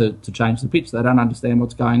harder to change the pitch. They don't understand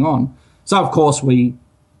what's going on. So, of course, we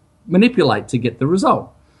manipulate to get the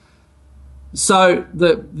result. So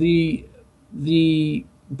the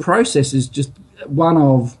process is just one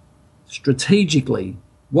of strategically,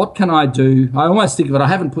 what can I do? I almost think of it, I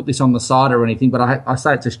haven't put this on the side or anything, but I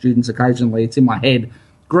say it to students occasionally. It's in my head.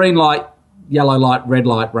 Green light, yellow light, red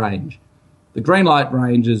light range. The green light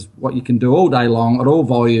range is what you can do all day long at all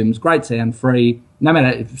volumes, great sound, free. No matter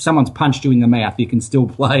if someone's punched you in the mouth, you can still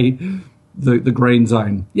play the green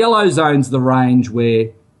zone. Yellow zone's the range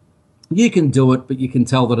where you can do it, but you can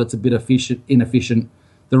tell that it's a bit inefficient.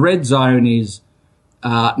 The red zone is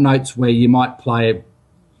notes where you might play it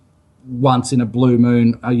once in a blue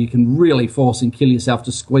moon. You can really force and kill yourself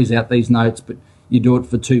to squeeze out these notes, but you do it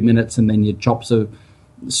for 2 minutes and then your chops are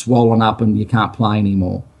swollen up and you can't play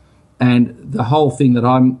anymore. And the whole thing that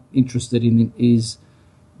I'm interested in is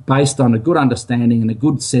based on a good understanding and a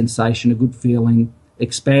good sensation, a good feeling,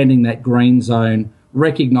 expanding that green zone,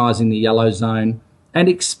 recognising the yellow zone, and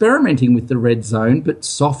experimenting with the red zone, but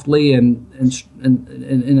softly and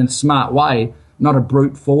in a smart way, not a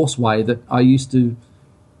brute force way that I used to,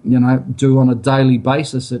 do on a daily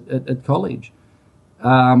basis at college.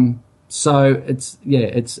 So it's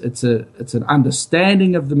an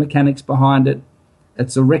understanding of the mechanics behind it.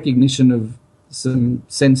 It's a recognition of some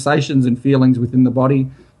sensations and feelings within the body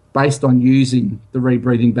based on using the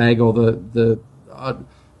rebreathing bag or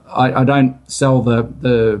I don't sell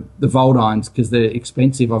the Voldines because they're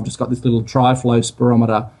expensive. I've just got this little tri-flow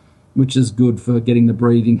spirometer, which is good for getting the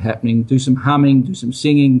breathing happening. Do some humming, do some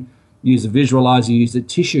singing, use a visualizer, use a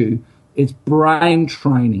tissue. It's brain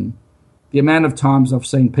training the amount of times I've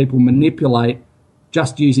seen people manipulate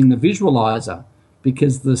just using the visualizer,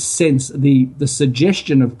 because the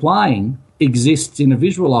suggestion of playing exists in a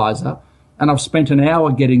visualizer, and I've spent an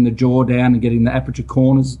hour getting the jaw down and getting the aperture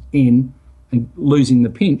corners in and losing the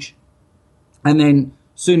pinch. And then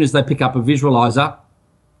as soon as they pick up a visualizer,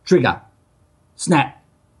 trigger, snap,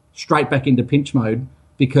 straight back into pinch mode,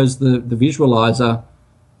 because the visualizer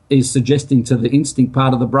is suggesting to the instinct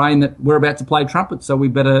part of the brain that we're about to play trumpet, so we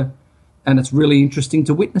better, and it's really interesting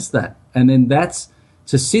to witness that. And then that's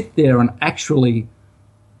to sit there and actually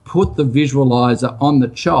put the visualizer on the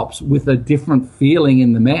chops with a different feeling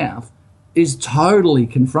in the mouth is totally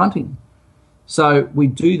confronting. So we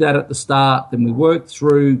do that at the start, then we work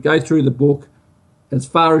through, go through the book as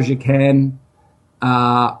far as you can,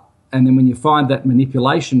 and then when you find that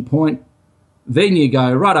manipulation point, then you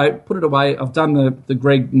go, righto, put it away. I've done the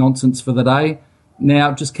Greg nonsense for the day.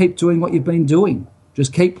 Now just keep doing what you've been doing.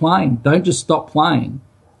 Just keep playing. Don't just stop playing.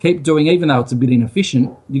 Keep doing, even though it's a bit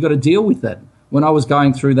inefficient, you've got to deal with that. When I was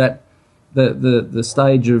going through that, the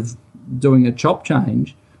stage of doing a chop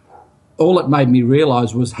change, all it made me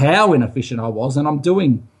realise was how inefficient I was. And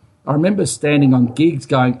I remember standing on gigs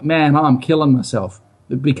going, man, I'm killing myself.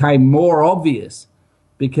 It became more obvious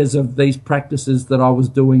because of these practices that I was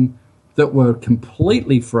doing that were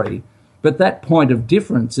completely free. But that point of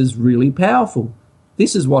difference is really powerful.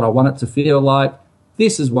 This is what I want it to feel like.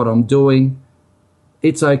 This is what I'm doing.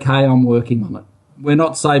 It's okay, I'm working on it. We're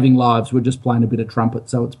not saving lives, we're just playing a bit of trumpet,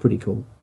 so it's pretty cool.